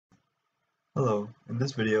Hello, in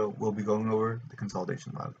this video we'll be going over the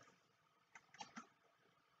consolidation lab.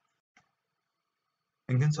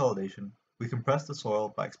 In consolidation, we compress the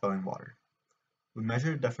soil by expelling water. We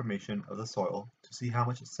measure deformation of the soil to see how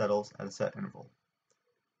much it settles at a set interval.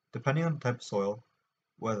 Depending on the type of soil,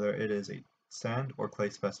 whether it is a sand or clay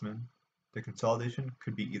specimen, the consolidation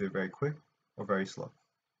could be either very quick or very slow.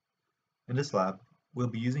 In this lab, we'll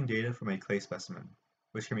be using data from a clay specimen,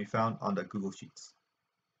 which can be found on the Google Sheets.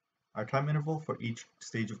 Our time interval for each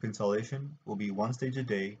stage of consolidation will be one stage a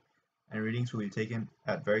day, and readings will be taken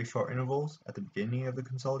at very short intervals at the beginning of the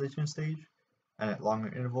consolidation stage and at longer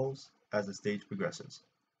intervals as the stage progresses.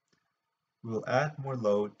 We will add more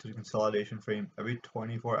load to the consolidation frame every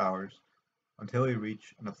 24 hours until we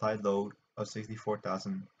reach an applied load of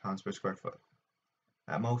 64,000 pounds per square foot,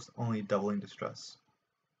 at most only doubling the stress.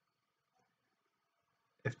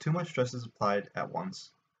 If too much stress is applied at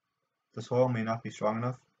once, the soil may not be strong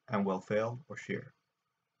enough and will fail or shear.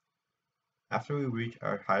 After we reach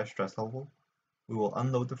our highest stress level, we will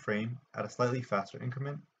unload the frame at a slightly faster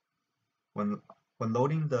increment. When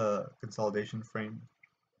loading the consolidation frame,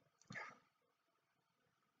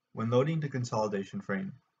 we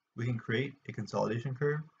can create a consolidation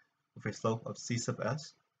curve with a slope of C sub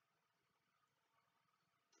s.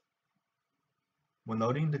 When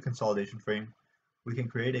loading the consolidation frame, we can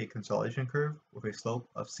create a consolidation curve with a slope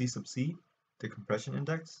of C sub c, the compression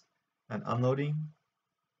index, and unloading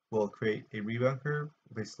will create a rebound curve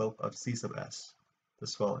with a slope of C sub s, the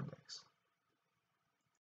swell index.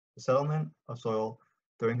 The settlement of soil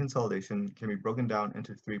during consolidation can be broken down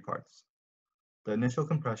into three parts: the initial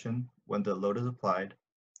compression when the load is applied,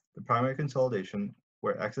 the primary consolidation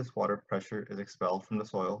where excess water pressure is expelled from the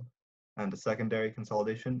soil, and the secondary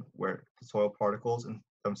consolidation where the soil particles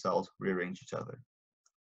themselves rearrange each other.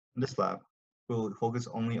 In this lab, we will focus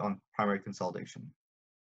only on primary consolidation.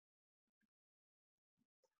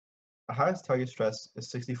 Our highest target stress is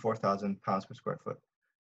 64,000 pounds per square foot,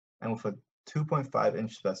 and with a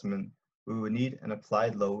 2.5-inch specimen, we would need an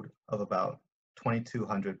applied load of about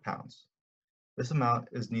 2,200 pounds. This amount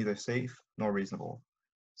is neither safe nor reasonable,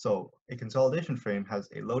 so a consolidation frame has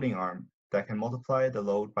a loading arm that can multiply the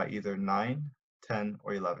load by either 9, 10,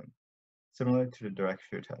 or 11, similar to the direct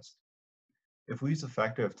shear test. If we use a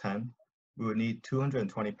factor of 10, we would need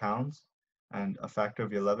 220 pounds, and a factor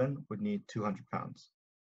of 11 would need 200 pounds.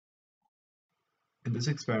 In this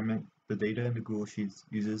experiment, the data in the Google Sheets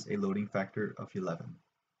uses a loading factor of 11.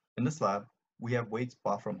 In this lab, we have weights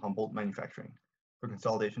bought from Humboldt Manufacturing for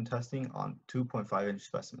consolidation testing on 2.5-inch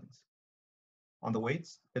specimens. On the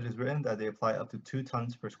weights, it is written that they apply up to 2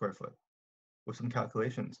 tons per square foot. With some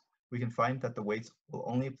calculations, we can find that the weights will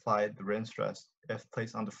only apply the written stress if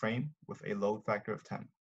placed on the frame with a load factor of 10.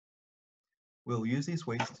 We will use these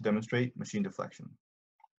weights to demonstrate machine deflection.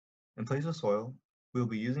 In place of soil, we will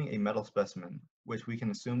be using a metal specimen, which we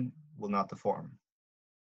can assume will not deform.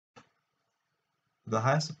 The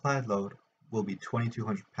highest applied load will be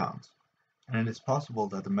 2,200 pounds, and it is possible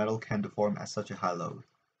that the metal can deform at such a high load,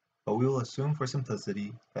 but we will assume for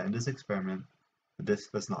simplicity that in this experiment, the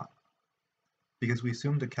disc does not. Because we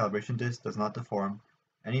assume the calibration disc does not deform,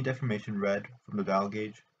 any deformation read from the dial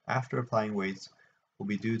gauge after applying weights will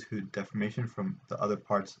be due to deformation from the other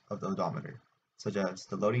parts of the odometer, such as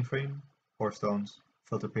the loading frame, pour stones,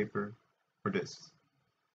 filter paper, or discs.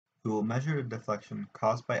 We will measure the deflection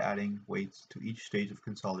caused by adding weights to each stage of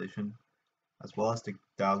consolidation, as well as the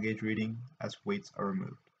dial gauge reading as weights are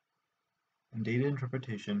removed. In data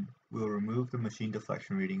interpretation, we will remove the machine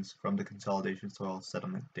deflection readings from the consolidation soil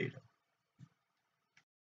settlement data.